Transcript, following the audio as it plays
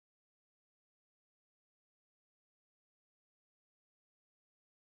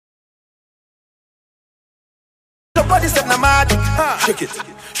Nobody said no magic.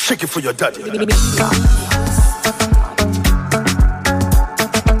 Shake it for your daddy.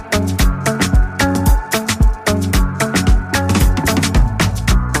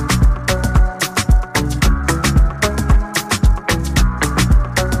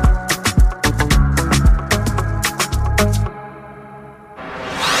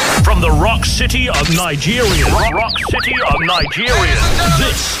 Rock City of Nigeria. Rock City of Nigeria.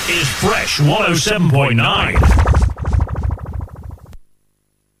 This is Fresh 107.9.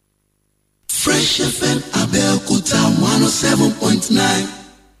 Fresh FM Abeokuta 107.9.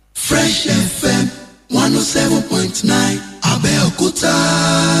 Fresh FM 107.9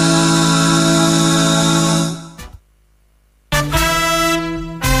 Abeokuta.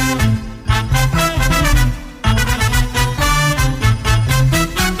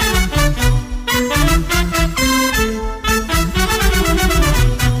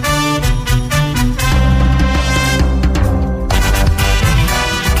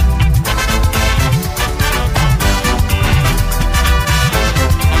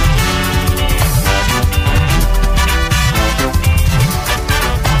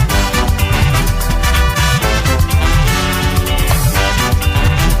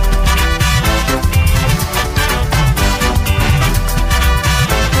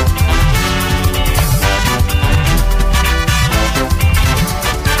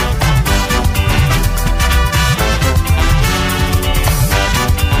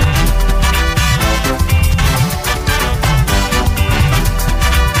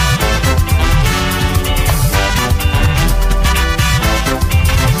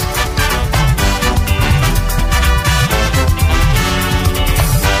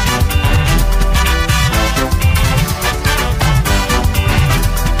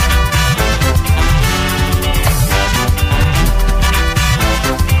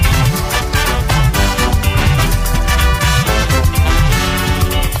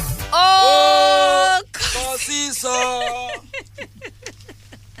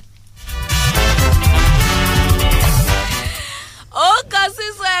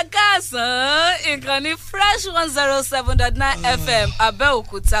 Fresh 107.9 FM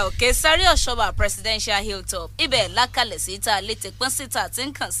Abeokuta òkè sáré ọ̀ṣọ́bà presidential hilltop ibẹ̀ lákàlẹ̀ síta létí pọ́n síta tí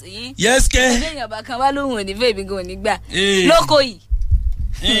ń kàn sí. Yes ke. Ẹ̀yìn ọba kan wá lóhùn òní bẹ́ẹ̀ bí gan nígbà. Lóko yìí.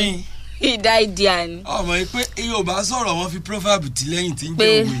 Ìdá ìdí àní. Ọmọ yìí pé Yorùbá sọ̀rọ̀ wọn fi proverb tí lẹ́yìn tí ń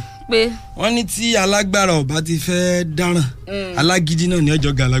jẹ́ òwe. Pé. Wọ́n ní tí alágbára ọba ti fẹ́ dáràn alágídí náà ní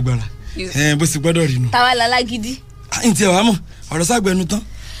ọjọ́ ga alágbára. Bó sì gbọ́dọ̀ rí nu. Táwa la alágídí. Ǹtí ẹ̀ wá mọ̀ ọ̀rọ̀ ságbẹnu tán.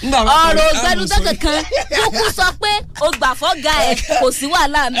 Ọ̀rọ̀ ògbẹ́nudọ́ kankan kúkú sọ pé o gbà fọ́gà ẹ̀ kò sí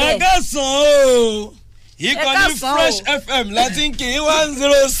wàhálà mẹ́. Ẹ̀ka sàn o ìkànnì Fresh FM láti ń kí 107.9.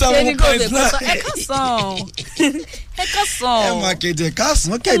 Ẹ̀ka sàn ẹ̀ka sàn. Ẹ máa kéde ká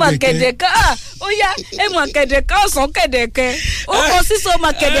sàn kẹ̀dẹ̀kẹ́. Ẹ máa kéde ká ó yá ẹ máa kéde ká sàn kẹ̀dẹ̀kẹ́. Ó kọ sísọ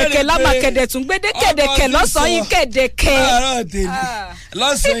máa kẹ̀dẹ̀kẹ́ lá máa kẹ̀dẹ̀ tún gbédé kẹ̀dẹ̀kẹ́ lọ́sàn-án yìí kẹ̀dẹ̀kẹ́. Láàárọ̀ tèmi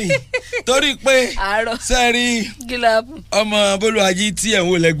lọ́sàn-án yìí torí pé sẹ́rí ọmọ Bólúwàjí tí ẹ̀ ń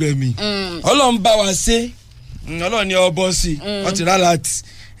wò lẹ́gbẹ̀ẹ́ mi Ọlọ́run bá wa ṣe Ọlọ́run ní ọbọ̀ sí wọ́n ti rà láti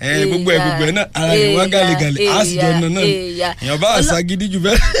gbogbo ẹ̀ náà ara rẹ̀ wá gàlégàlé á sì jọ ọ̀nà náà èèyàn bá àṣà gidi jù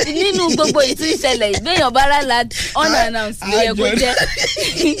bẹ́ẹ̀. Nínú gbogbo ìtú ìṣẹ̀lẹ̀ ìgbéyàn bá rà láti unannounced ló yẹ kó jẹ́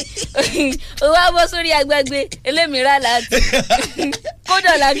ó wá bọ́ sórí agbègbè elémìíràn láti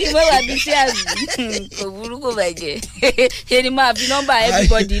kódà láti mẹ́wàá bí sí àbí kò burú kò bàjẹ́ ṣe ni máa fi nọ́mbà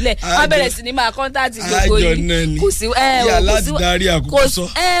everybody lẹ̀ wọ́n bẹ̀rẹ̀ sí ni máa contact gbogbo yìí kò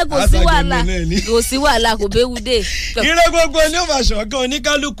sí wàhálà kò béwu dé. Ire gbogbo ni ó máa ṣọ̀kan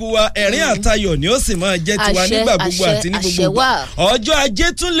oníkálukú wa ẹ̀rín àtayọ̀ ni ó sì máa jẹ́ tiwa nígbà gbogbo àti ní gbogbo ọjọ́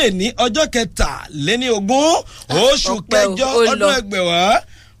ajé tún lè ní ọjọ́ 23 oṣù kẹjọ ọdún ẹgbẹ̀wá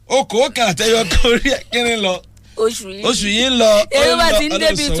okòókà àtẹyọ kan orí ẹ̀kírin lọ. Oṣù yìí ń lọ èyí bá ti ń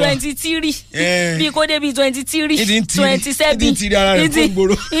débi 23 bí kò débi 23 27 ìdí ń tiri ara rẹ̀ fún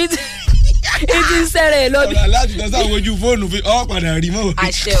gbòòrò ìdí ń sẹ́rẹ̀ lọ́bí. ọ̀rọ̀ láti lọ sáwọn ojú fóònù fi ọ́ padà rí mọ́.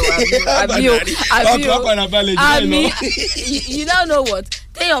 àṣẹ wa àbí o ọkọ̀ padà balẹ̀ jù bẹ́ẹ̀ lọ. you don't know what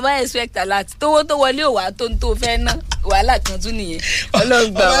téèyàn bá expect alert tówó tó wọlé òwà tó ń tó fẹ́ ná wàhálà kan tún nìyẹn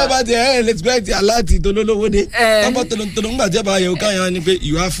Ọlọ́run gbà wá. ọba bá ti expect alert tó lólówó dé ọmọ tòlótòló ńgbà tí ẹ bá yẹ o káyọ̀ ni pé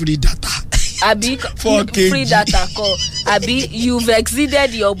you have free data. àbí free data kọ àbí you've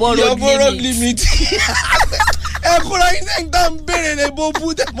exceeded your borrowed limit. ẹ kúrò yín sẹ́yìn tá n bèrè lè bó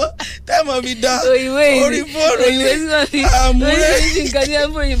bú tẹ́mọ̀ fi dá orí fóònù yìí àmúrẹ́ yìí. nǹkan tí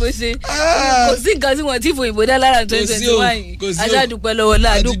wọ́n fòyìnbó ṣe kò sí nǹkan tí wọ́n ti fòyìnbó dá lára 2021 yìí aṣáàdúpẹ́ lọ́wọ́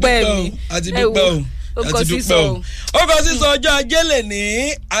láàdúpẹ́ mi àti dúpẹ́ o ó kọ sísọ ọjọ́ ajé lè ní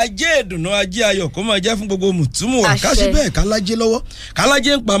ajé ìdùnnú ajé ayọ̀ kó máa jẹ́ fún gbogbo mùtúmù wà ká ṣe bẹ́ẹ̀ kálájé lọ́wọ́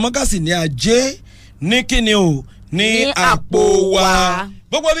kálájé ń pamọ́ ká sì ní ajé ní kíni o ní àpò wa.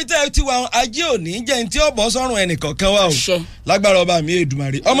 Gbogbo bí tẹ́ ẹ ti wà ajé òní jẹ́ ní tí ó bọ́ sọ́run ẹnìkọ̀ọ̀kan wa o. Lágbára ọba mi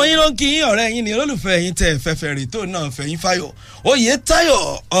Èdùmàrè. Ọmọ yín ló ń kí yín ọ̀rẹ́ yín ni olólùfẹ́ yín tẹ́ fẹ́fẹ́ rè tó náà fẹ́ yín fáyọ̀.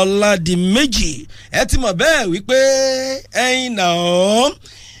 Oyètáyọ̀ Ọládìméjì ẹ ti mọ̀ bẹ́ẹ̀ wípé ẹ̀yin náà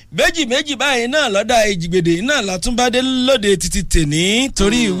méjì báyìí náà lọ́dà Èjìgbèdè náà látúnbádé lóde títí tèní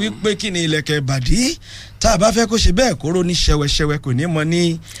torí wípé kí ni ilẹ̀kẹ̀ bàdí tá a bá fẹ́ kó ṣe bẹ́ẹ̀ kóró ní ṣẹwẹ́ṣẹwẹ́ kò ní mọ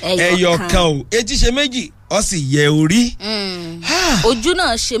ní ẹyọ kan o etí ṣe méjì ó sì yẹ orí. Ojú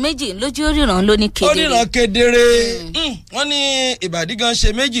náà ṣe méjì lójú oríran ló ní kedere. Oríran kedere wọ́n ní ìbàdí gan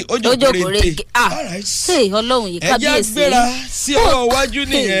ṣe méjì ó jókòó rèé. Ọlọ́run yìí kábíyèsí. ẹ̀jẹ̀ gbéra sí ọwọ́ iwájú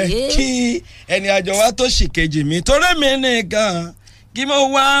nìyẹn kí ẹni àjọ wa tó ṣì kejì mi torí mi nìkan kí mo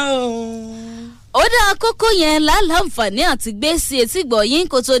wá o. Ó dá kókó yẹn láǹfààní àti gbé sí etí gbọ̀yìn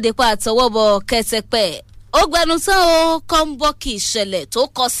kó tó dé pa àtọwọ́bọ̀ kẹtẹpẹ. Ó gbẹnu tán o kọ́ńbọ́ọ̀kì ìṣẹ̀lẹ̀ tó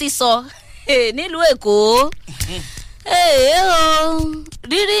kọ sísọ nílùú Èkó.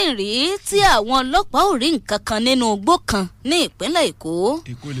 Rírìnrí tí àwọn ọlọ́pàá ò rí nǹkan kan nínú igbó kan ní ìpínlẹ̀ Èkó.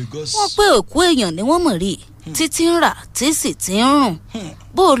 Wọ́n pé òkú èèyàn ni wọ́n mọ̀ rí títí ń rà tí sì ti ń rùn.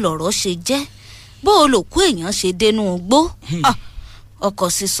 Bó o lọ̀rọ̀ ṣe jẹ́ bó o lòkú èèyàn ṣe dénú igbó. Ọkọ̀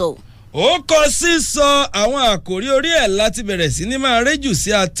sísọ o. Ó kọ sísọ àwọn àkòrí orí ẹ̀ láti bẹ̀rẹ̀ sí ní máa réjù sí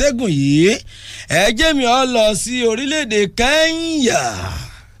atẹ́gùn yìí. Ẹ jẹ́ mi ó lọ sí orílẹ̀-èdè Kẹ́ńyà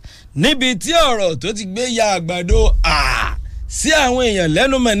níbi tí ọ̀rọ̀ tó ti gbé ya àgbàdo sí àwọn èèyàn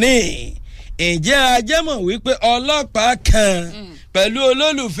lẹ́nu mọ̀ ní. Ǹjẹ́ ajẹ́mọ̀ wípé ọlọ́pàá kan pẹ̀lú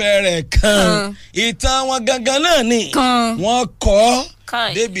olólùfẹ́ rẹ̀ kan ìtàn wọn gangan náà ni wọ́n kọ́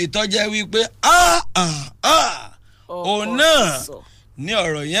débi tọ́jẹ́ wípé òun náà ní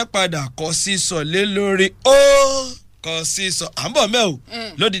ọ̀rọ̀ yẹn padà kọ sísọ lé lórí ó kọ sísọ à ń bọ̀ mẹ́ o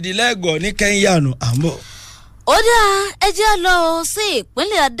lódìdí lẹ́gọ̀ọ́ ní Kẹ́ńyà nù à ń bọ̀. Ó dáa ẹ jẹ́ lọ sí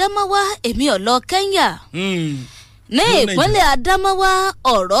ìpínlẹ̀ Adámáwá èmi ò lọ Kẹ́ńyà. Ní ìpínlẹ̀ Adámáwá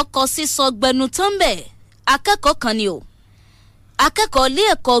ọ̀rọ̀ kọ sísọ gbẹnu tán bẹ̀ akẹ́kọ̀ọ́ kan ni o. Akẹ́kọ̀ọ́ ilé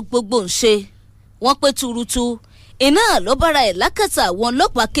ẹ̀kọ́ gbogbo ń ṣe wọ́n pé tuurutu iná ló bára ẹ̀ lákàtà àwọn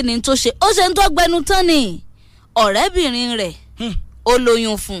ọlọ́pàá kí ni tó ṣe ó ṣe ń tọ́gbẹnu tán ni ọ̀rẹ́bìnrin rẹ̀ ó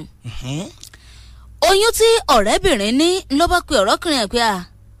lóyún fún oyún tí ọ̀rẹ́bìnrin ní ló bá pe ọ̀rọ̀kùnrin ẹ̀ pé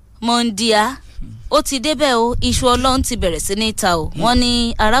mọ̀ndíà ó ti débẹ̀ o iṣu ọlọ́run ti bẹ̀rẹ̀ sí ní ta o wọ́n ní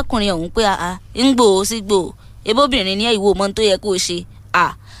arákùnrin ọ̀hún pé ń gbò ó sí gbò ó ebóbìnrin ní ìwò mọ́ tó yẹ kó o ṣe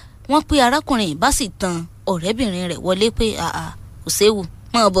wọ́n pe arákùnrin bá sì tan ọ̀rẹ́bìnrin rẹ̀ wọlé pé kò séwu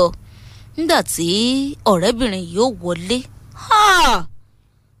mọ́ ọ bọ̀ nígbà tí ọ̀rẹ́bìnrin yóò wọlé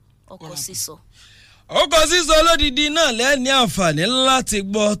ọkọ̀ sísọ. Ọkọ̀ sísọ lódìdí náà lẹ́ni àǹfààní láti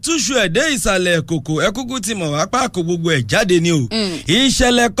gbọ́ túṣu ẹ̀dẹ́ ìsàlẹ̀ kòkò ẹ̀kúkú ti mọ̀ wá pàkó gbogbo ẹ̀ jáde ni o.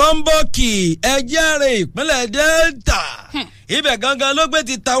 Ìṣẹ̀lẹ̀ kọ́ńbọ́ọ̀kì ẹ̀jẹ̀ ààrẹ ìpínlẹ̀ Delta ibẹ̀ gangan ló gbé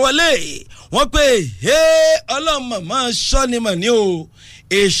ti ta wọlé wọ́n pé ọlọ́mọ máa ṣọ́ni mọ̀ ní o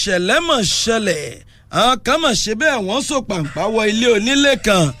ìṣẹ̀lẹ̀ mọ̀ ṣẹlẹ̀ àwọn kan mọ̀ ṣe bẹ́ẹ̀ wọ́n so pàǹpá wọ ilé onílé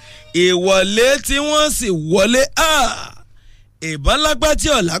kan ìwọlé tí wọ́n sì wọlé ìbọn lápá tí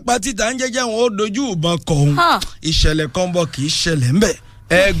ọ̀lápá títa ń jẹ́jẹ́ wọn ó dojú ìbọn kọ̀ọ̀hún ìṣẹ̀lẹ̀ kan bọ̀ kì í ṣẹlẹ̀ ńbẹ̀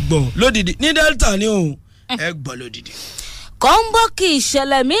ẹ gbọ́ lódìdí ní Delta ni o ẹ gbọ́ lódìdí. kọ́ńbọ́ọ̀kì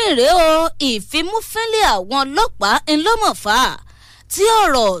ìṣẹ̀lẹ̀ míì rèé o ìfimúfínlẹ̀ àwọn ọlọ́pàá ńlọ́mọ̀fà tí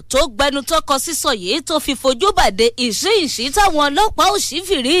ọ̀rọ̀ tó gbẹnu tọkọ sísọ yìí tó fi fojú bàdé ìṣí táwọn ọlọ́pàá ò sí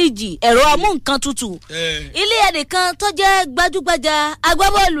fìríìjì ẹ̀rọ amúnkan tutù ilé ẹnìkan tó jẹ́ gbajúgbajà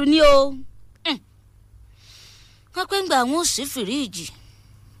agbábọ́ọ̀lù ni o wọ́n pé ń gba àwọn òsì fìríìjì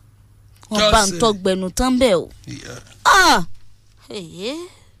wọ́n bá ń tọ́ gbẹnu tán bẹ́ẹ̀ o.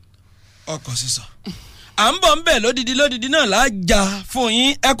 ọkọ̀ sísọ à ń bọ̀ ń bẹ̀ lódìdí náà lájà fún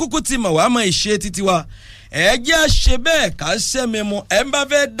yín ẹ kúkú ti mọ̀ wá mọ̀ ìṣe títí wa ẹ jẹ́ àṣẹ bẹ́ẹ̀ ká sẹ́mi mu ẹ ń bá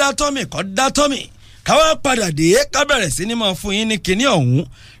fẹ́ dá tọ́mì kọ́ dá tọ́mì ká wá padà dé ká bẹ̀rẹ̀ sí ni máa fún yín ní kinní ọ̀hún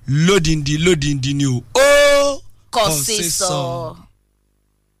lódìdí ni o ó kọ̀ sísọ.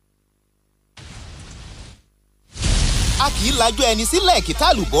 A kì í lajú ẹni sílẹ̀ kí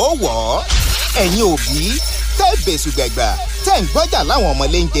tálùbọ̀ wọ̀ ọ́. Ẹ̀yin òbí tẹ́ bẹ̀sùgbẹ̀gbà tẹ́ ń gbọ́jà láwọn ọmọ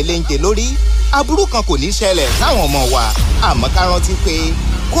léńjẹ lórí. Aburú kan kò ní ṣẹlẹ̀ sáwọn ọmọ wa. Àmọ́ ká rántí pé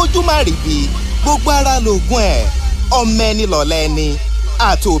kójú má rí bi gbogbo ara lògùn ẹ̀. Ọmọ ẹni lọ̀lẹ́ ẹni.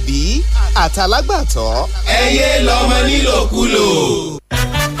 Àtòbí àtàlágbàtọ́. Ẹ yé lọ́mọ nílòkulò.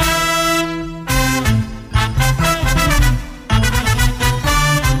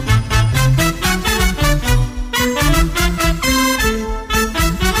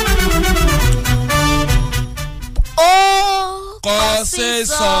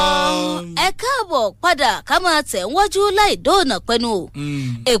 sísọ. ẹ káàbọ̀ padà ká máa tẹ̀ ń wájú láì dóònà pẹ́nu o.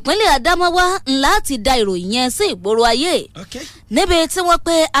 ìpínlẹ̀ Adámáwá ńlá ti da ìròyìn yẹn sí ìgboro ayé. níbi tí wọ́n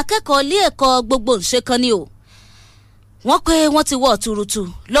pe akẹ́kọ̀ọ́ ilé ẹ̀kọ́ gbogbo ńṣe kan ni o. wọ́n pé wọ́n ti wọ́ tuurutu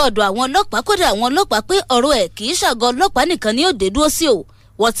lọ́ọ̀dọ̀ àwọn ọlọ́pàá kódà àwọn ọlọ́pàá pé ọ̀rọ̀ ẹ̀ kì í ṣàgọ́ ọlọ́pàá nìkan ni ó dé dúró sí o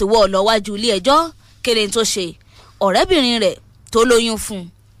wọ́n ti wọ́ ọ lọ wájú ilé ẹjọ́ kéde tó ṣe ọ̀rẹ́bìnrin rẹ̀ tó lóyún fún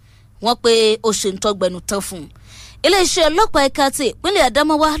wọ́n pé ó ṣe ń tọ́gbẹ̀nu tán fún iléeṣẹ́ ọlọ́pàá ẹ̀ka ti ìpínlẹ̀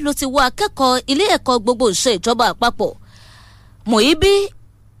Adamawa ló ti wọ́ akẹ́kọ̀ọ́ ilé ẹ̀kọ́ gbogbo ìṣe ìjọba àpapọ̀ Muibi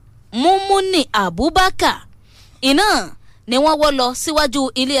Mumuni Abubakar iná ni wọ́n wọ́ lọ síwájú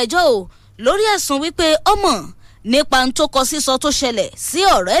ilé ẹjọ́ o lórí ẹ̀sùn wípé ọmọ nípa ń tó kọ sísọ tó ṣẹlẹ̀ sí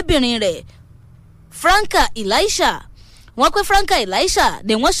ọ̀rẹ́bìnrin rẹ̀ Franca Elisha wọ́n pé Franca Elisha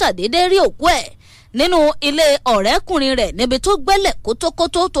ni wọ́n ṣàdédé rí òkú ẹ̀ nínú ilé ọ̀rẹ́kùnrin rẹ̀ níbi tó gbẹ́lẹ̀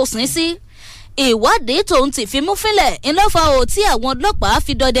kótókótó tó sin sí ìwádìí tòun ti fi mú fílẹ̀ ńlọ́fà o tí àwọn ọlọ́pàá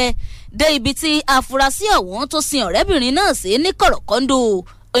fi dọdẹ dé ibi tí afurasí ọ̀hún tó sin ọ̀rẹ́bìnrin náà sí ní kọ̀rọ̀kọ́ndù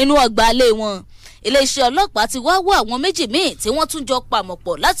inú ọgbà ilé wọn iléeṣẹ́ ọlọ́pàá ti wá wá àwọn méjì míì tí wọ́n tún jọ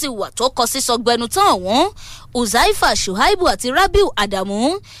pàmọ̀pọ̀ láti wà tó kọ sísọ gbẹnu tán ọ̀hún Uzaifa Shuaibu àti Rabiu Adamu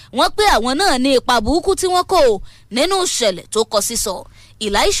wọ́n pé àwọn náà ní ipa burúkú tí wọ́n kó nínú ìṣẹ̀lẹ̀ tó kọ sísọ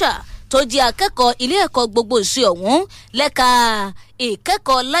Elisha tó jẹ́ akẹ́kọ̀ọ́ ilé ẹ̀kọ́ gbogbo ìṣe ọ̀hún lẹ́ka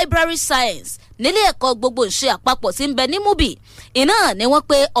ìkẹ́kọ̀ọ́ library science nílé ẹ̀kọ́ gbogbo ìṣe àpapọ̀ tí ń bẹ ní Mubi iná ni wọ́n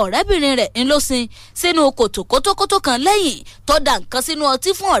pe ọ̀rẹ́bìnrin rẹ̀ ń lọ sin sínú kòtò kótókótó kan lẹ́yìn tó dà nǹkan sínú ọtí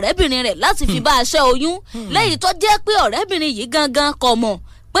fún ọ̀rẹ́bìnrin rẹ̀ láti fi bá a ṣẹ́ oyún lẹ́yìn tó jẹ́ pé ọ̀rẹ́bìnrin yìí gangan kò mọ̀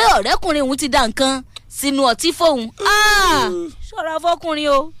pé ọ̀rẹ́kùnrin òun ti dà nǹkan sínú ọtí fóun ṣọ́ra fọ́kùnrin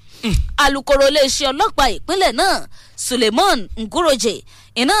o alukoro iléeṣẹ́ ọlọ́pàá ìpínlẹ̀ náà Suleiman Nguroje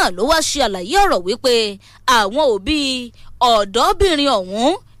iná ló wá ṣe àlàyé ọ̀rọ̀ wípé àwọn òbí ọ̀dọ́bìnrin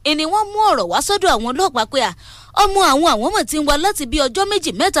ọ̀hún ni wọ́n mú ọ̀rọ̀ wá sọ́dọ̀ àwọn ọlọ́pàá pé ọmọ àwọn mọ̀ tí ń wá láti bí ọjọ́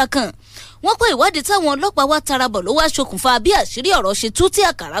méjì mẹ́ta kan wọ́n pé ìwádìí táwọn ọlọ́pàá wá tarabọ̀ ló wá ṣokùnfà bí àṣírí ọ̀rọ̀ ṣe tú tí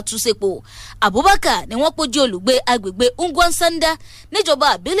àkàrà tú sépo Abubakar ni wọ́n pójú olùgbé agbègbè Ungwansanda níjọba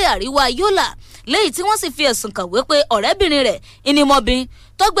àbílẹ̀ àríwá Yola lẹ́yìn tí wọ́n sì fi ẹ̀sùn kàn wípé ọ̀rẹ́bìnrin rẹ̀ ìnimọ̀bìn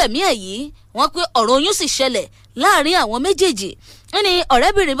tọ́gbẹ̀mí ẹ̀ yìí wọ́n pé ọ̀rọ̀ oyún sì ṣẹlẹ̀ láàrin àwọn méjèèjì ní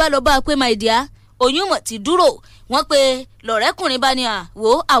ọ̀rẹ́bìnrin bá lọ bá a pé my dear oyún mọ̀ ti dúró wọ́n pé lọ̀rẹ́kùnrin bá ní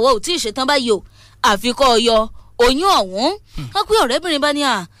àwọ̀ àwọ̀ ò tí ì ṣetán báyìí o àfikọ́ ọyọ oyún ọ̀hún wọ́n pé ọ̀rẹ́bìnrin bá ní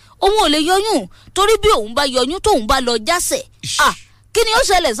òun ò lè yọyún torí bí òun bá yọyún tóun bá lọ jásẹ̀ kí ni ó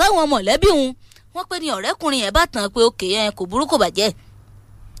ṣẹlẹ̀ sáwọn mọ̀lẹ́bí òun wọ́n pé ní ọ̀rẹ́kùnrin yẹn bá tàn pé òkè yẹn kò burú kò bàjẹ́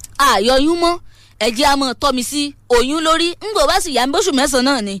àyọyún mọ́ ẹ̀jẹ̀ a máa tọ́ mi sí oyún lórí ńgbò bá sì yá mi bóṣù mẹ́sàn-án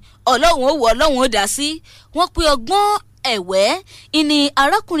náà ni ọlọ́run ó wọ ọlọ́run ó dá sí wọ́n pé ọgbọ́n ẹ̀wẹ́ ìní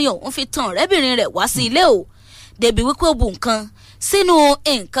arákùnrin ọ̀hún fi tan ọ̀rẹ́bìnrin rẹ̀ wá sí ilé o dèbí wípé ó bu nǹkan sínú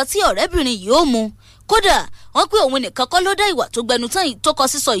nǹkan tí ọ̀rẹ́bìnrin yìí ó mu kódà wọ́n pé òun nìkan kọ́ ló dá ìwà tó gbẹnu tán tó kọ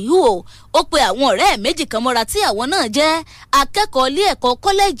sísọ yìí o ó pe àwọn ọ̀rẹ́ ẹ̀ méjì kan mọ́ra tí àwọn náà jẹ́ akẹ́kọ̀ọ́ ilé ẹ̀kọ́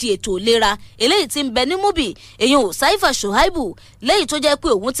kọ́lẹ́ẹ̀jì ètò ìlera eléyìí tí ń bẹ ní Mubi èyàn Uzaifa Shuaibu lẹ́yìn tó jẹ́ pé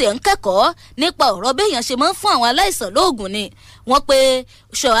òun ti ń kẹ́kọ̀ọ́ nípa ọ̀rọ̀ béèyàn ṣe máa ń fún àwọn aláìsàn lóògùn ni wọ́n pe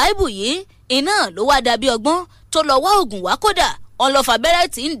Shuaibu yìí iná ló wá dàbí ọgbọ́n tó lọ wá oògùn wá kódà ọlọ́fà bẹ́rẹ̀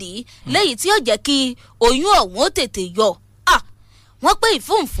tí ń dì í lẹ́yìn tí ó jẹ́ kí oyún ọ̀hún ó tètè yọ wọ́n pé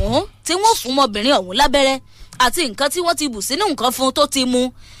ìfúnfún tí wọ́n fún ọmọbìnrin ọ̀hún lábẹ́rẹ́ àti nǹkan tí wọ́n ti bù sínú nǹkan fún tó ti mu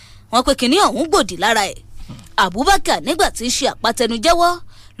wọ́n pé kínní ọ̀hún gbòdì lára ẹ̀ Abubakar nígbà tí ń ṣe àpatẹnujẹ́wọ́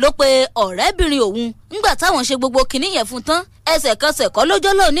ló pe ọ̀rẹ́bìnrin òun ńgbà táwọn ṣe gbogbo kínní yẹn fún tán ẹsẹ̀ kan sẹ̀kọ́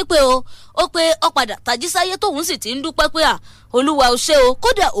lójọ́ lóò ní pé ó pé ó padà tají sáyé tóun sì ti ń dúpẹ́ pé olúwa ò ṣe o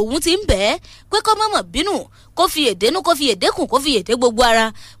kódà òun ti ń bẹ́ẹ̀ pé kọ́ mọ̀mọ̀ bínú kó fi èdénú kó fi èdékùn kó fi èdé gbogbo ara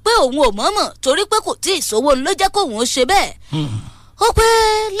pé òun ò mọ̀mọ̀ torí pé kò tí ì sówó ló jẹ́ kóun ó ṣe bẹ́ẹ̀ ó pé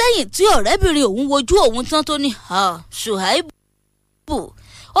lẹ́yìn tí ọ̀rẹ́bìnrin òun wojú òun tán tó ní Shuaibu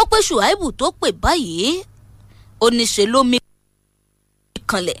ó pé Shuaibu tó pè báyìí ó ní ṣe ló mí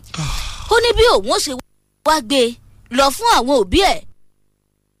kanlẹ̀ ó ní bí òun ó ṣe wá gbé lọ fún àwọn òbí ẹ̀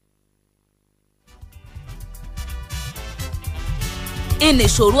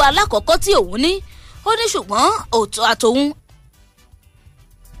ìnìṣòro alákọ̀ọ́kọ́ tí òun ní ó ní ṣùgbọ́n òtún àtòun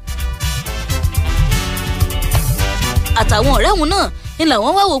àtàwọn ọ̀rẹ́ òun náà ni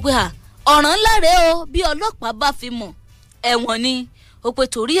làwọn wá wò pé ọ̀ràn ńlá rèé o bí ọlọ́pàá bá fi mọ̀ ẹ̀wọ̀n ni ó pé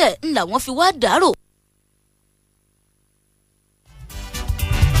torí ẹ̀ ń làwọn fi wá dárò.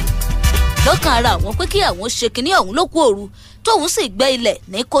 lọ́kàn ara àwọn pé kí àwọn ṣe kinní ọ̀hún ló kú òru tóun sì gbẹ́ ilẹ̀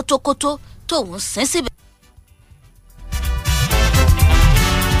ní kótókótó tóun sín síbẹ̀.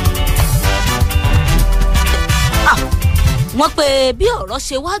 wọ́n pé bí ọ̀rọ̀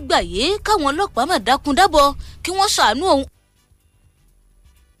ṣe wá gbà yé káwọn ọlọ́pàá má dákun dábọ̀ kí wọ́n ṣàánú òun.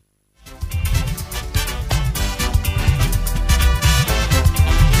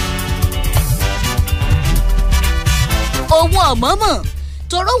 òun ọ̀mọ́mọ́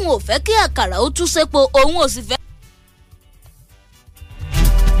torí òun ò fẹ́ kí àkàrà ó tú sépo òun ò sì fẹ́.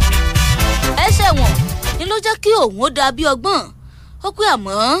 ẹsẹ̀ wọn ni ló jẹ́ kí òun ó dà bí ọgbọ́n ó pé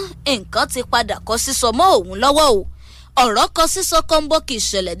àmọ́ nǹkan ti padà kọ sísọ mọ́ òun lọ́wọ́ o ọ̀rọ̀ kọ sísọ kọ́ńbọ́ọ̀kì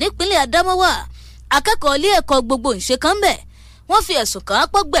ìṣẹ̀lẹ̀ nípínlẹ̀ Adamawa akẹ́kọ̀ọ́ ilé ẹ̀kọ́ gbogbo ìṣe kan bẹ̀ wọ́n fi ẹ̀sùn kàn án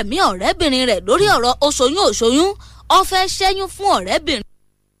pọ́ gbẹ̀mí ọ̀rẹ́bìnrin rẹ̀ lórí ọ̀rọ̀ òṣòyún ó fẹ́ ṣẹ́yún fún ọ̀rẹ́bìnrin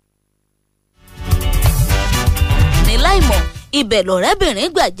ní láìmọ̀ ibẹ̀ lọ̀rẹ́bìnrin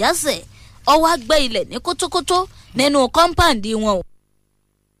gbà jásẹ̀ ó wá gbẹ́ ilẹ̀ ní kótókótó nínú kọ́ńpáǹdì wọn o.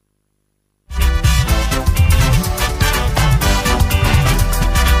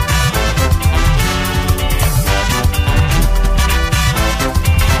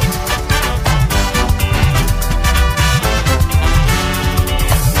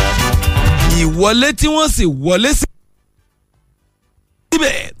 ìwọlé tí wọ́n sì wọlé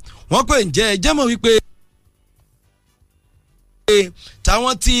síbẹ̀ wọ́n pè ǹjẹ́ ẹ jẹ́ mọ̀ wípé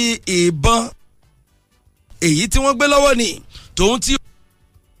táwọn ti ìbọn èyí tí wọ́n gbé lọ́wọ́ ni tòun ti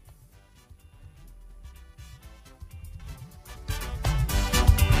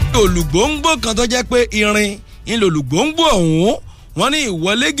olùgbòǹgbò kan tó jẹ́ pé irin olùgbòǹgbò ọ̀hún wọ́n ní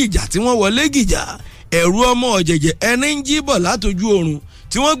ìwọlé gìjà tí wọ́n wọlé gìjà ẹ̀rù ọmọ ọ̀jẹ̀jẹ̀ ẹni ń jí bọ̀ látojú oorun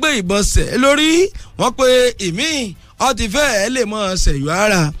tí wọ́n gbé ìbọn sẹ̀ lórí wọ́n pé ìmí ọtí fẹ́ ẹ lè mọ ṣẹ̀yọ́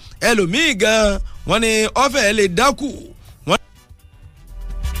ara ẹlòmíì gan wọ́n ní ọfẹ́ ẹ lè dákú wọ́n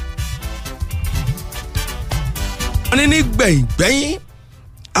ní gbẹ̀yìngbẹ̀yìn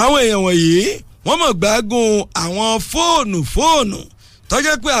àwọn èèyàn wọ̀nyí wọ́n mọ̀ gbágùn àwọn fóònù tó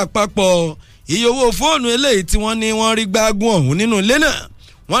jẹ́ pé àpapọ̀ iye owó fóònù eléyìí tí wọ́n ní wọ́n rí gbágùn ọ̀hún nínú ilé náà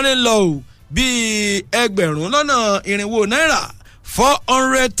wọ́n ní lọ bíi 2,400 náírà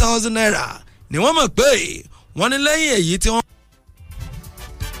 400,000 naira ni wọ́n mọ̀ pé wọ́n ní lẹ́yìn èyí tí wọ́n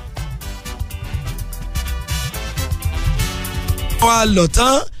wá lọ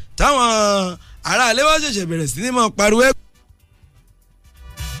tán táwọn ará ilé wa ṣẹ̀ṣẹ̀ bẹ̀rẹ̀ sí ní mọ̀ pariwo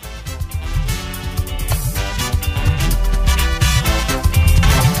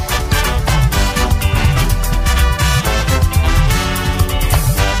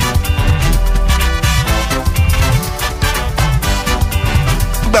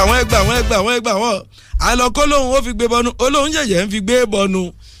ẹgbà wọn àlọ́kọ́ lóhun ó fi gbé bọnu olóhun jẹ̀jẹ̀ ń fi gbé bọnu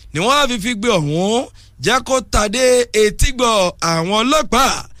ni wọ́n á fi gbé ọ̀hún jẹ́ kó tàdé etígbọ̀ àwọn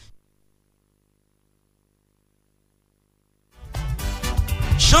ọlọ́pàá.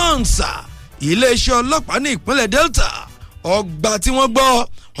 ṣọ́ǹsà iléeṣẹ́ ọlọ́pàá ní ìpínlẹ̀ Delta ọgbà tí wọ́n gbọ́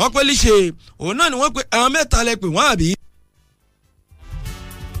wọ́n pẹ́ líṣe òun náà ni wọ́n pe àwọn mẹ́ta lẹ pè wọ́n àbí.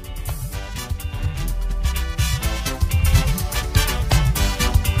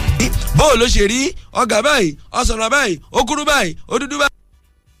 bóò ló ṣe rí ọgá báyìí ọsànà báyìí okuru báyìí òdúdú báyìí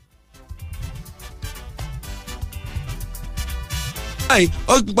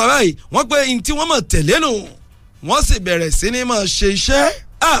ọgbà báyìí wọ́n pé ní tí wọ́n mọ̀ tẹ̀lé nù wọ́n sì bẹ̀rẹ̀ sí ní mọ̀ ṣe iṣẹ́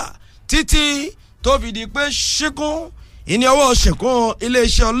títí tó fi di pé ṣíkún ìní ọwọ́ ṣẹ̀kún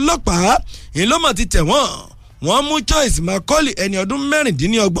iléeṣẹ́ ọlọ́pàá ìlọ́mọ̀ ti tẹ̀ wọ́n mú Joyce Macaulay ẹni ọdún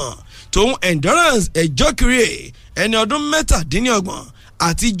 26 tòun Endurance Ẹjọ́kiri ẹni ọdún 27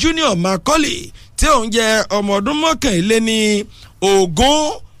 àti Junior Macaulay tí òun jẹ́ ọmọ ọdún 21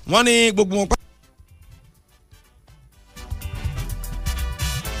 wọ́n ní gbogbo wọn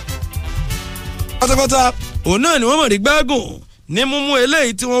pátápátá òun náà ni wọ́n mọ̀ rí gbágùn ní mímú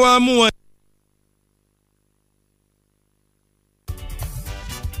eléyìí tí wọ́n wá mú wọn.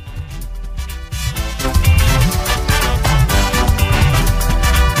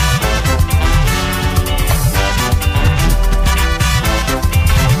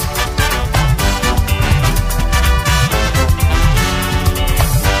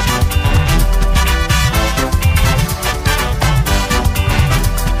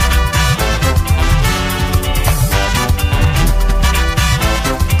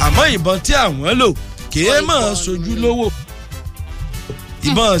 ìbọn tí àwọn lò kìí mọ̀ sojú lówó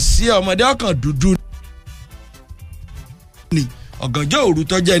ìbọn sí ọmọdé ọkàn dúdú ni ọ̀gànjọ́ òru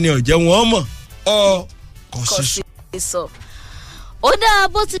tọ́jẹ́ ni ọ̀jẹ̀ wọn mọ̀ kò sísọ. ó dáa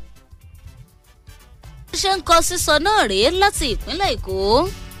bó ti ṣe ń kọ sísọ náà rèé láti ìpínlẹ̀ Èkó.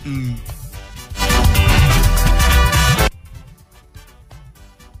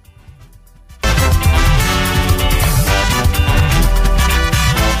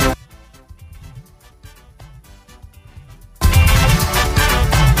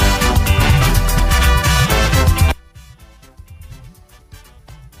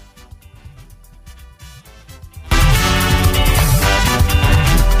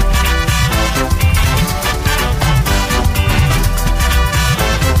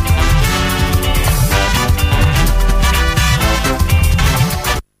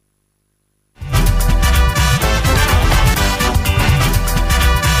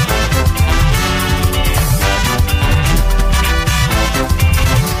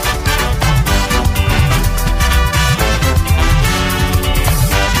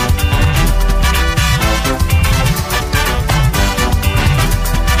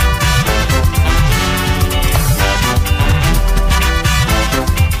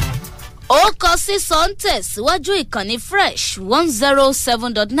 sísọ ń tẹ̀síwájú ìkànnì fresh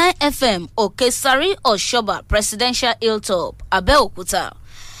 107.9 fm òkèsárì ọ̀ṣọ́bà presidential hilltop abẹ́òkúta.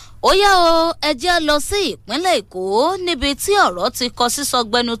 ó yá o ẹjẹ́ lọ sí ìpínlẹ̀ èkó níbi tí ọ̀rọ̀ ti kọ sísọ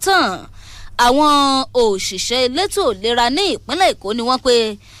gbẹnu tán. àwọn òṣìṣẹ́ elétò ìlera ní ìpínlẹ̀ èkó ni wọ́n pé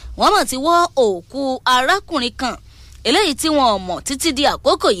wọ́n mọ̀ ti wọ́ òkú arákùnrin kan eléyìí tí wọn ò mọ̀ títí di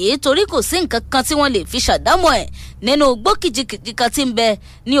àkókò yìí torí kò sí nǹkan kan tí wọ́n lè fi ṣàdámọ̀ ẹ̀ nínú igbó kìjikìji kan tí ń bẹ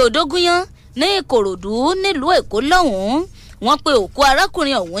ní odógúnyán ní ìkòròdú nílùú èkó lọ́hùn-ún. wọ́n pe òkú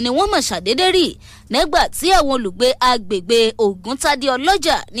arákùnrin ọ̀hún ni wọ́n mọ̀ ṣàdédé rí nígbà tí àwọn olùgbé agbègbè ògúntadé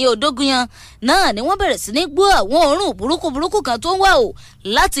ọlọ́jà ní odógúnyán náà ni wọ́n bẹ̀rẹ̀ sí ní gbọ́ àwọn òórùn burúkú kan tó ń wá o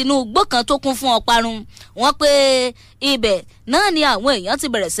láti inú igbó kan tó kún fún ọparun. wọ́n pe ibẹ̀ náà ni àwọn èèyàn ti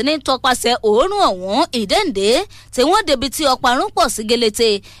bẹ̀rẹ̀ sí ní tọpasẹ̀ òórùn ọ̀hún ìdẹ́ǹdé tí wọ́n débi tí ọparun pọ̀ sí gelete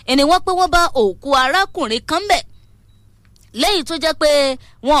ẹni wọ́n pé wọ́n bá òkú arákùnrin kan bẹ̀ lẹ́yìn tó jẹ́ pé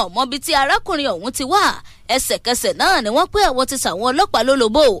wọn ò mọbi tí arákùnrin ọ̀hún ti wà. ẹsẹ̀kẹsẹ̀ náà ni wọ́n pé àwọn ti sàwọn ọlọ́pàá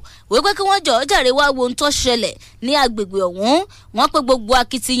lólobó wípé kí wọ́n jọ̀ọ́ jàre wá wo ohun tó ṣẹlẹ̀ ní agbègbè ọ̀hún. wọ́n pé gbogbo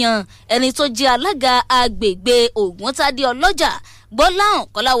akitiyan ẹni tó jẹ́ alága agbègbè ògúntadé ọlọ́jà gbọ́láhàn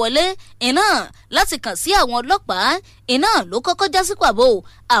kọ́láwọlé iná láti kàn sí àwọn ọlọ́pàá iná ló kọ́kọ́ já sí pàbó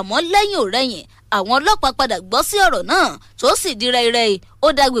àmọ́ lẹ́yìn ò rẹ̀yìn àwọn ọlọ́pàá padà gbọ́ sí ọ̀rọ̀ náà tó sì di rẹ́rẹ́ ó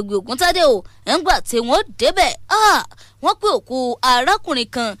da agbègbè ògúntadé o ńgbà tí wọ́n débẹ̀ wọ́n pé òkú arákùnrin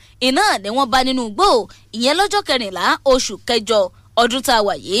kan iná ni wọ́n bá nínú igbó ìyẹn lọ́jọ́ 14 oṣù kẹjọ ọdún tá a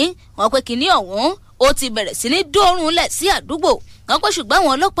wà yìí. wọ́n pé kínní ọ̀hún ó ti bẹ̀rẹ̀ sí ní dóorùn lẹ̀ sí àdúgbò. wọ́n pé ṣùgbọ́n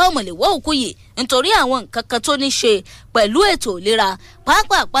àwọn ọlọ́pàá ò mọ̀ lè wọ́ òkú yìí nítorí àwọn nǹkan kan tó ní ṣe pẹ̀lú ètò ìlera.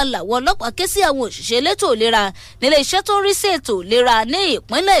 pàápàá làwọn ọlọ́pàá ké sí àwọn òṣìṣẹ́ elétò ìlera nílé iṣẹ́ tó ń rí sí ètò ìlera ní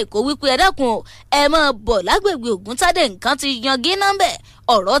ìpínlẹ̀ èkó wípé ẹ dákun ẹ máa bọ̀ lágbègbè ògúntadé nǹkan ti yangi náà bẹ̀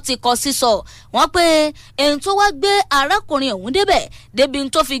ọ̀rọ̀ ti kọ sísọ. wọ́n pé ẹni tó wá gbé arákùnrin ọ̀hún débẹ̀ débi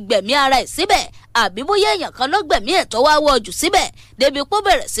tó fi gbẹ̀mí ara ẹ̀ síbẹ̀ àbí bóyá èèyàn kan ló gbẹ̀mí ẹ̀ tó wá wọ́ jù síbẹ̀ débi pó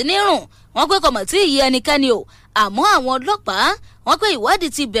bẹ̀rẹ̀ sí ní rùn. wọ́n pé kọ̀mọ̀ tí ìyí ẹnikẹ́ni o àmọ́ àwọn ọlọ́pàá wọ́n pé ìwádìí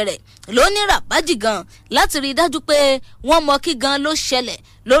ti bẹ̀rẹ̀ lóní ràbájì gan láti rí i dájú pé wọ́n mọ kí gan ló ṣẹlẹ̀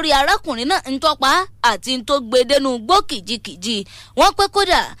lórí arákùnrin náà ń tọ́pa àti ń tó gbé dénú gbó kìjikìji. wọ́n pé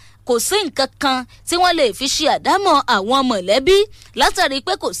kódà kò sí nǹkan kan tí wọ́n lè fi ṣe àdámọ̀ àwọn mọ̀lẹ́bí látàrí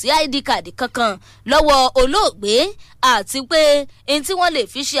pé kò sí id card kankan lọ́wọ́ olóògbé àti pé ẹni tí wọ́n lè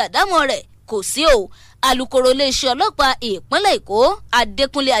fi ṣe àdámọ̀ rẹ̀ kò sí o. alūkkóró iléeṣẹ́ ọlọ́pàá ìpínlẹ̀ èkó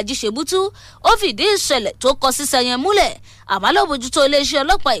adékúnlé ajíṣebútú ó fìdí ìṣẹ̀lẹ̀ tó kọ sísẹ yẹn múlẹ̀ àmọ́ alábòjútó iléeṣẹ́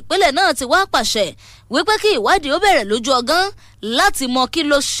ọlọ́pàá ìpínlẹ̀ náà ti wá pàṣẹ wípé kí ìwádìí ó bẹ̀rẹ̀ lójú ọgán láti mọ kí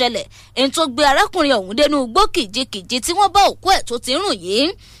ló ṣẹlẹ̀ èyí tó gbé arákùnrin ọ̀hún dénú igbó kìjikìji tí wọ́n bá òkú ẹ̀ tó ti rùn yìí.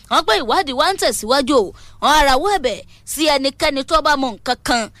 wọ́n pé ìwádìí wá ń tẹ̀síwájú wọn arawọ́ ẹ̀bẹ̀ sí ẹnikẹ́ni tó bá mọ nǹkan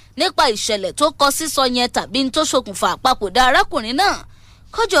kan nípa ìṣẹ̀lẹ̀ tó kọ sísọ yẹn tàbí tó ṣokùnfà àpapòdà arákùnrin náà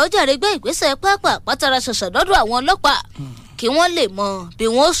kọjọ jàre gbé ìgbésẹ̀ pápá pátara ṣàṣà dọ́dọ̀ àwọn ọlọ́pàá kí wọ́n lè mọ bí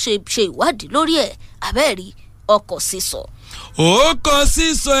wọ́n ṣe ìwádìí lórí ẹ̀ abẹ́ẹ̀rí ọkọ̀ sísọ. ó kọ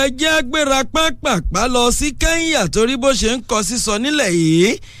sísọ ẹjẹ́ agbéra pápá lọ sí kẹ́ńyà torí bó ṣe ń kọ sísọ nílẹ̀ yìí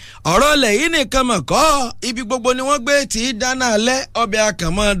ọ̀rọ̀ ilẹ̀ yìí nìkan mọ̀ kọ́ ibi gbogbo ni wọ́n gbé tí í dáná alẹ́ ọbẹ̀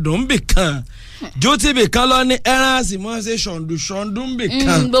akànmọ́ dùnbì kan ju tibì kan lọ ní ẹran sì mọ́ ṣe ṣọ̀ǹdù bì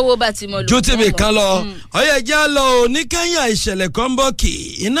kan gbowó bá ti mọ lò ju tibì kan lọ ọyẹ já lọ ní kẹ́ńyà ìṣẹ̀lẹ̀ kan bọ́ kì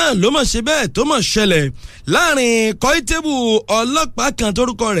iná ló mọ̀ ṣe bẹ́ẹ̀ tó mọ̀ ṣẹlẹ̀ láàrin kọ́ítébù ọlọ́pàá kan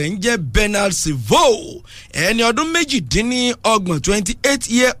torúkọ rẹ̀ ń jẹ́ Bernard Sivo ẹni ọdún 28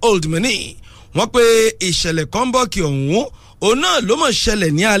 28-year-old mọ́ni wọ́n pe ìṣẹ̀lẹ̀ kan bọ́ kì ọ̀hún òun náà ló mọ̀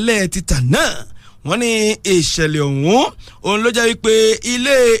ṣẹlẹ̀ ní alẹ́ títà náà. wọ́n ní ìṣẹ̀lẹ̀ ọ̀hún òun ló jẹ́ wípé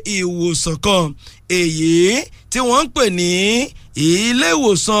ilé ìwòsàn kan èyí tí wọ́n ń pè ní ilé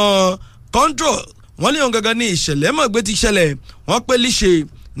ìwòsàn control wọ́n ní ohun gangan ní ìṣẹ̀lẹ̀ mọ̀gbé ti ṣẹlẹ̀ wọ́n pé líṣe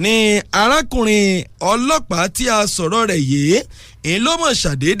ní arákùnrin ọlọ́pàá tí a sọ̀rọ̀ rẹ̀ yìí ń ló mọ̀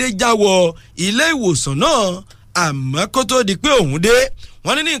ṣàdédé jáwọ́ ilé ìwòsàn náà àmọ́ kó tó di pé òun dé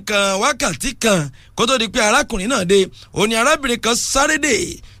wọ́n ní nǹkan wákàtí kan kó tó di pé arákùnrin náà dé òun ni arábìnrin kan sáré dé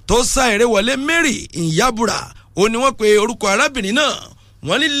tó sá eré wọlé Mary Nyabura ó ní wọ́n pe orúkọ arábìnrin náà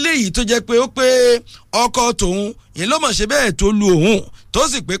wọ́n ní léyìí tó jẹ́ pé ó pé ọkọ tòun yìí ló mọ̀ ṣe bẹ́ẹ̀ tó lu òun tó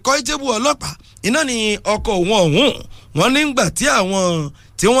sì pé kọ́ítébù ọlọ́pàá iná ni ọkọ òun ọ̀hún wọ́n nígbà tí àwọn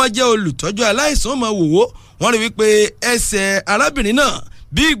tí wọ́n jẹ́ olùtọ́jú aláìsàn máa wò ó wọ́n rí wípé ẹsẹ̀ arábìnrin náà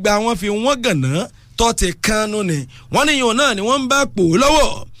bí ìgbà wọn fi wọ́n gànà tó ti kánú ni wọ́n níyàn náà ni wọ́n ń bá pò lọ́wọ́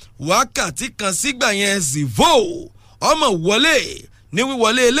wákàtí kan sígbà yẹn Zivo ọmọ wọlé ní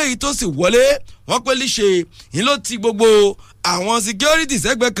wíwọlé eléyìí tó sì wọlé wọ́n pé líṣe yìí ló ti gbogbo àwọn security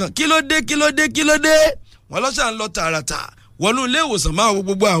sẹ́gbẹ́ kan kí ló dé wọ́n lọ́sà ń lọ tààràtà wọnú ilé ìwòsàn máa wo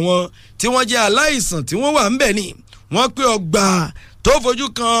gbogbo àwọn tí wọ́n jẹ́ aláìsàn tí wọ́n wà ń bẹ̀ ni wọ́n pé ọgbà tó fojú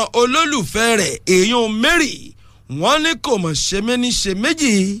kan olólùfẹ́ rẹ̀ èèyàn Mary wọ́n ní kò mọ̀ ṣe méní ṣe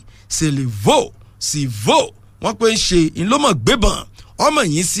méjì Silvo wọ́n pé ń ṣe ìlómọ̀ gbébọn ọmọ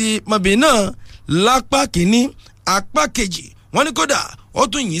yìí sí mọ̀bí náà lápá kínní apá kejì wọ́n ní kódà ó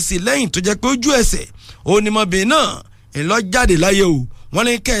tún yìí sí lẹ́yìn tó jẹ́ pé ojú ẹsẹ̀ onímọ̀bí náà ńlọ jáde láyé o wọ́n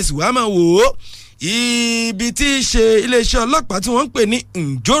ní kẹ́sì wàá máa wò ó ibi tí í ṣe iléeṣẹ́ ọlọ́pàá tí wọ́n ń pè ní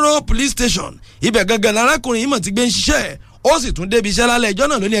Njoro police station ibẹ̀ gangan lárákùnrin yìí mọ̀ ti gbé ń ṣiṣẹ́ ó sì tún débi iṣẹ́ lálẹ́ ẹjọ́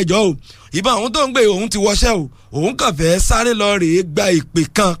náà lóní ẹjọ́ o ìbọn àwọn tó ń gbé òun ti wọṣẹ́ o òun kàn fẹ́ sáré lọ rèé gba ìpè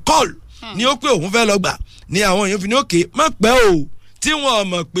kan call ni ó pé òun fẹ́ lọ gbà ni àwọn èèyàn fi ní òkè má pẹ́ o tí wọ́n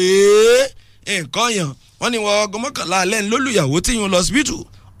mọ̀ pé nǹkan yàn wọ́n ní wọ́n aago mọ́kànlá alẹ́ lólùyàwó tí yún lọ síbítù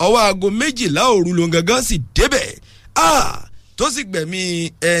ọwọ́ aago 12 òru ló ń gangan sì débẹ̀ tó sì gbẹ̀mí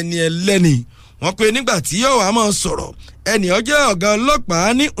ẹni ẹlẹ́ni wọ́n pe nígbà tí yóò wá máa sọ̀rọ̀ ẹni ọjọ́ ọ̀gá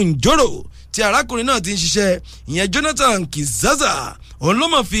ọlọ́pàá ní Njoro tí arákùnrin náà ti ń ṣiṣẹ́ ìyẹn Jonathan Kizaza òun ló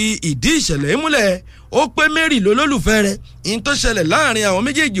mọ̀ fi ìdí ìṣẹ̀lẹ̀ múlẹ̀ ó pé Mary lólólùfẹ́ rẹ̀ ìyẹn tó ṣẹlẹ̀ láàrin àwọn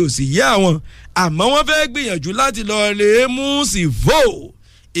méjèèjì ò sì yé àwọn àmọ́ wọ́n fẹ́ gbìyànjú láti lọ lè mú Silvo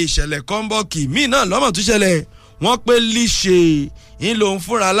ìṣẹ̀lẹ̀ kọ́ńbọ́ọ̀kì míì náà lọ́mọ̀ tó ṣẹlẹ̀ wọ́n pé líṣe ń lòun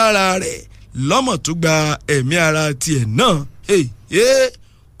fúnra lára rẹ̀ lọ́mọ̀ tó gba ẹ̀mí ara tiẹ̀ náà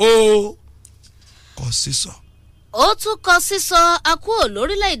ó kọ sísọ. ó tún kọ sísọ akúò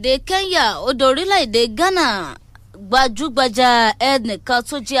lórílẹ̀‐èdè Kenya ó dé orílẹ̀‐èdè Ghana gbajúgbajà ẹnìkan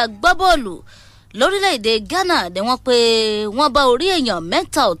tó jẹ́ agbábọ́ọ̀lù lórílẹ̀‐èdè Ghana ni wọ́n pé wọ́n bá orí èèyàn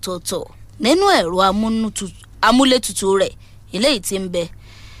 3 ọ̀tọ̀ọ̀tọ̀ nínú ẹ̀rọ amúlétutù rẹ̀ eléyìí tí ń bẹ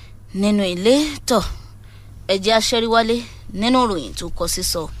nínú ilé tọ̀ ẹ̀jẹ̀ aṣẹ́ríwálé nínú ìròyìn tó kọ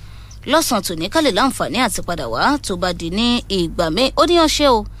sísọ lọ́sàn-án tòní kálẹ̀ láǹfààní àti padà wá tó bá di ní ìgbà mi ó ní ọṣẹ́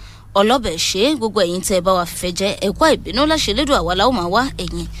o ọlọ́bẹ̀ ṣe gbogbo ẹ̀yin tẹ́ ẹ bá wa fífẹ́ jẹ́ ẹ̀kọ́ ìbínú láṣẹ lédò àwa làwọn máa wá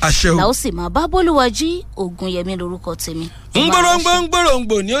ẹ̀yìn làwọn sì máa bá bólúwájí Ògúnyẹmí lórúkọ tèmi.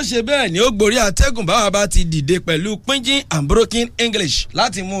 ngbòròngbò ni ó ṣe bẹ́ẹ̀ ni ó gborí àtẹ́gùn báwa bá ti dìde pẹ̀lú pidgin and broken English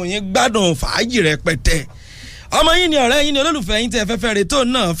láti mú yín gbádùn fàájì rẹpẹtẹ ọmọ yín ni ọ̀rẹ́ yín ni olólùfẹ́ yín tẹ́ fẹ́fẹ́ rẹ̀ tó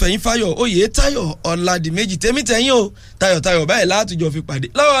náà fẹ̀yìn fáyọ̀ oyè táyọ̀ ọ̀làdìmẹ́jì tèmi tẹ̀yìn o tayọ̀tayọ̀ báyìí látùjọ fi pàdé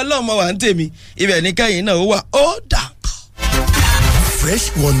lọ́wọ́ ọlọ́mọ wà ń tèmi ibẹ̀ ní kẹ́yìn náà ó wà ó dà. Fresh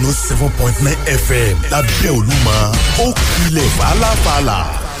 107.9 FM lábẹ́ Olúmọ ó kilẹ̀ fàlàfàlà.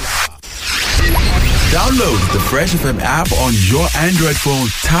 Download the Fresh FM app on your Android phone,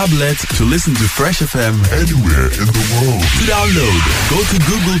 tablet to listen to Fresh FM anywhere in the world. To download, go to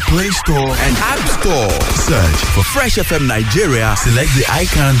Google Play Store and App Store. Search for Fresh FM Nigeria, select the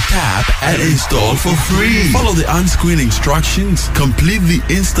icon, tap, and install for free. Follow the on-screen instructions, complete the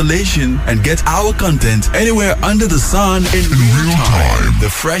installation, and get our content anywhere under the sun in real time. The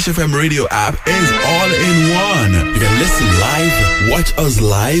Fresh FM radio app is all in one. You can listen live, watch us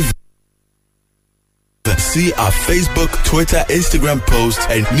live, see our Facebook, Twitter, Instagram posts,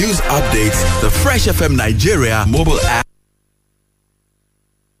 and news updates. The Fresh FM Nigeria mobile app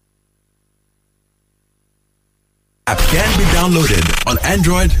can be downloaded on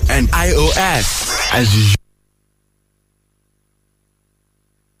Android and iOS as usual.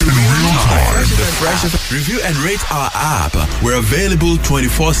 The Fresh FM. Review and rate our app. We're available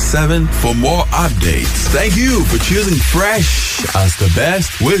 24/7 for more updates. Thank you for choosing Fresh as the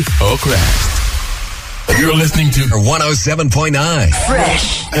best with Oakrest. You're listening to 107.9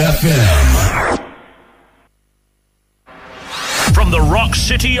 Fresh FM. From the rock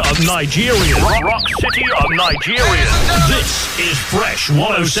city of Nigeria. Rock city of Nigeria. This is Fresh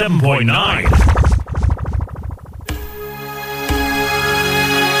 107.9.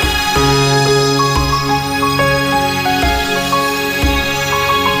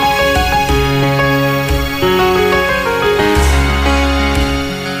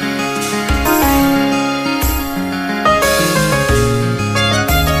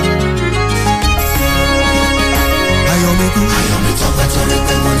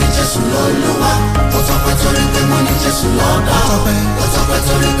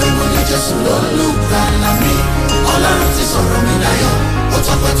 Ọlọ́run ti sọ̀rọ̀ mi láyọ̀, ó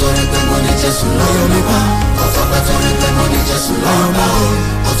tọ́pẹ́ torí pé mo ní Jésù lọ́lúwa, ó tọ́pẹ́